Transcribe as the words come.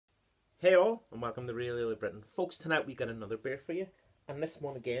Hey all, and welcome to Real Ale Britain. Folks, tonight we got another beer for you, and this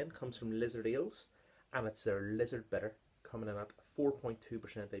one again comes from Lizard Ales, and it's their Lizard Bitter, coming in at 4.2%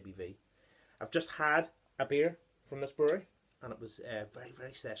 ABV. I've just had a beer from this brewery, and it was very,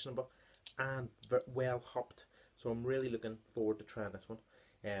 very sessionable and well hopped, so I'm really looking forward to trying this one.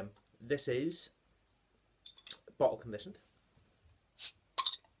 This is bottle conditioned,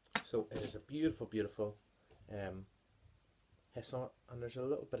 so it is a beautiful, beautiful hiss on it, and there's a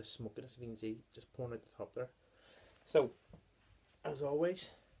little bit of smokiness, if you can see, just pouring out the top there. So, as always,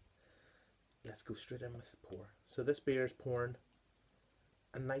 let's go straight in with the pour. So this beer is pouring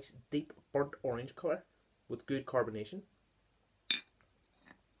a nice deep burnt orange colour with good carbonation.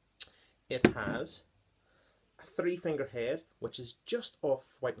 It has a three-finger head, which is just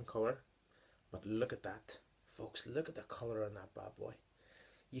off white in colour, but look at that, folks, look at the colour on that bad boy.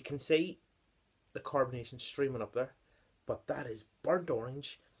 You can see the carbonation streaming up there, but that is burnt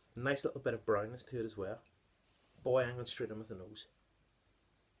orange, nice little bit of brownness to it as well. Boy, I'm going straight in with the nose.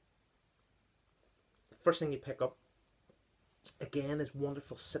 First thing you pick up, again, is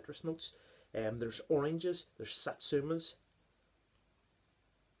wonderful citrus notes. There's oranges, there's satsumas.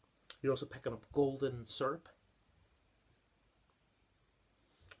 You're also picking up golden syrup.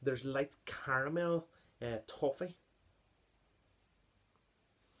 There's light caramel toffee.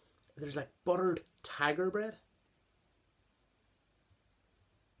 There's like buttered tiger bread.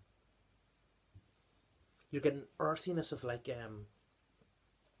 You're getting earthiness of like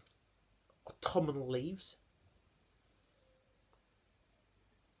autumnal leaves.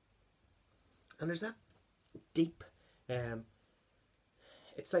 And there's that deep,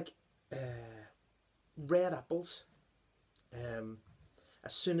 it's like red apples.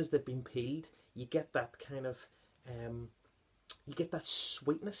 As soon as they've been peeled, you get that kind of, you get that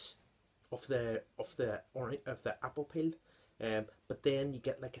sweetness of the apple peel. But then you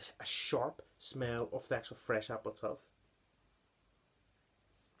get like a sharp smell of the actual fresh apple itself.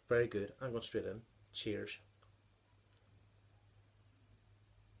 Very good. I'm going straight in. Cheers.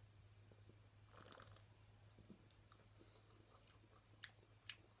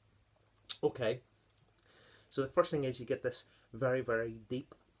 Okay. So the first thing is you get this very, very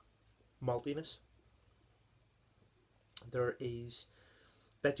deep maltiness. There is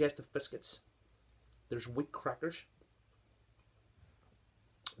digestive biscuits. There's wheat crackers.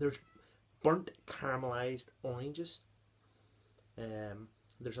 There's burnt caramelized oranges.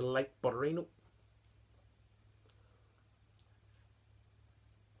 There's a light buttery note.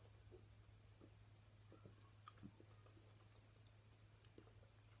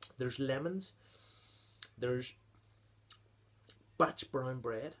 There's lemons. There's batch brown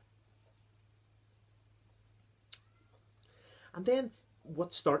bread. And then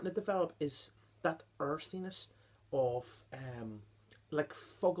what's starting to develop is that earthiness of like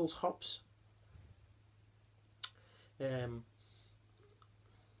Fuggles hops, and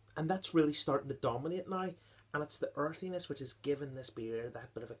that's really starting to dominate now, and it's the earthiness which is giving this beer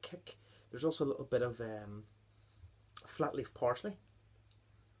that bit of a kick. There's also a little bit of flat leaf parsley.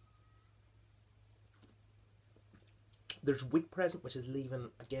 There's wheat present, which is leaving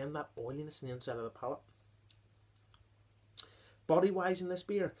again that oiliness on the inside of the palate. Body wise in this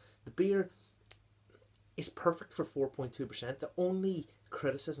beer, the beer is perfect for 4.2%. The only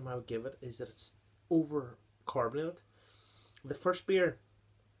criticism I would give it is that it's over carbonated. The first beer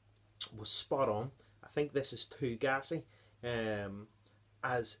was spot on. I think this is too gassy,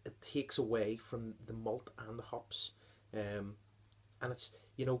 as it takes away from the malt and the hops. And it's,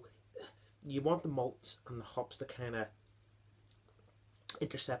 you know, you want the malts and the hops to kind of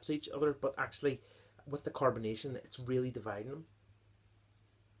intercept each other, but actually with the carbonation it's really dividing them.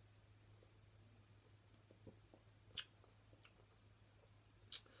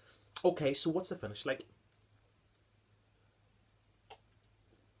 Okay, so what's the finish like?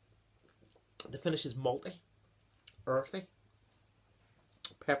 The finish is malty, earthy,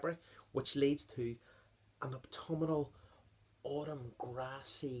 peppery, which leads to an autumnal, autumn,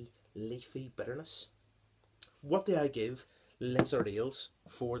 grassy, leafy bitterness. What do I give Lizard Ales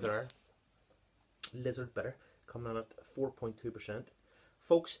for their Lizard Bitter, coming in at 4.2%?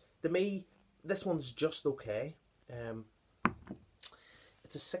 Folks, to me, this one's just okay.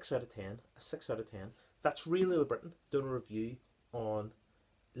 It's a 6 out of 10. A 6 out of 10. That's Real Ale Britain doing a review on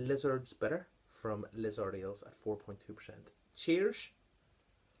Lizard's Bitter from Lizard Ales at 4.2%. Cheers.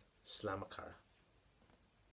 Slamacara.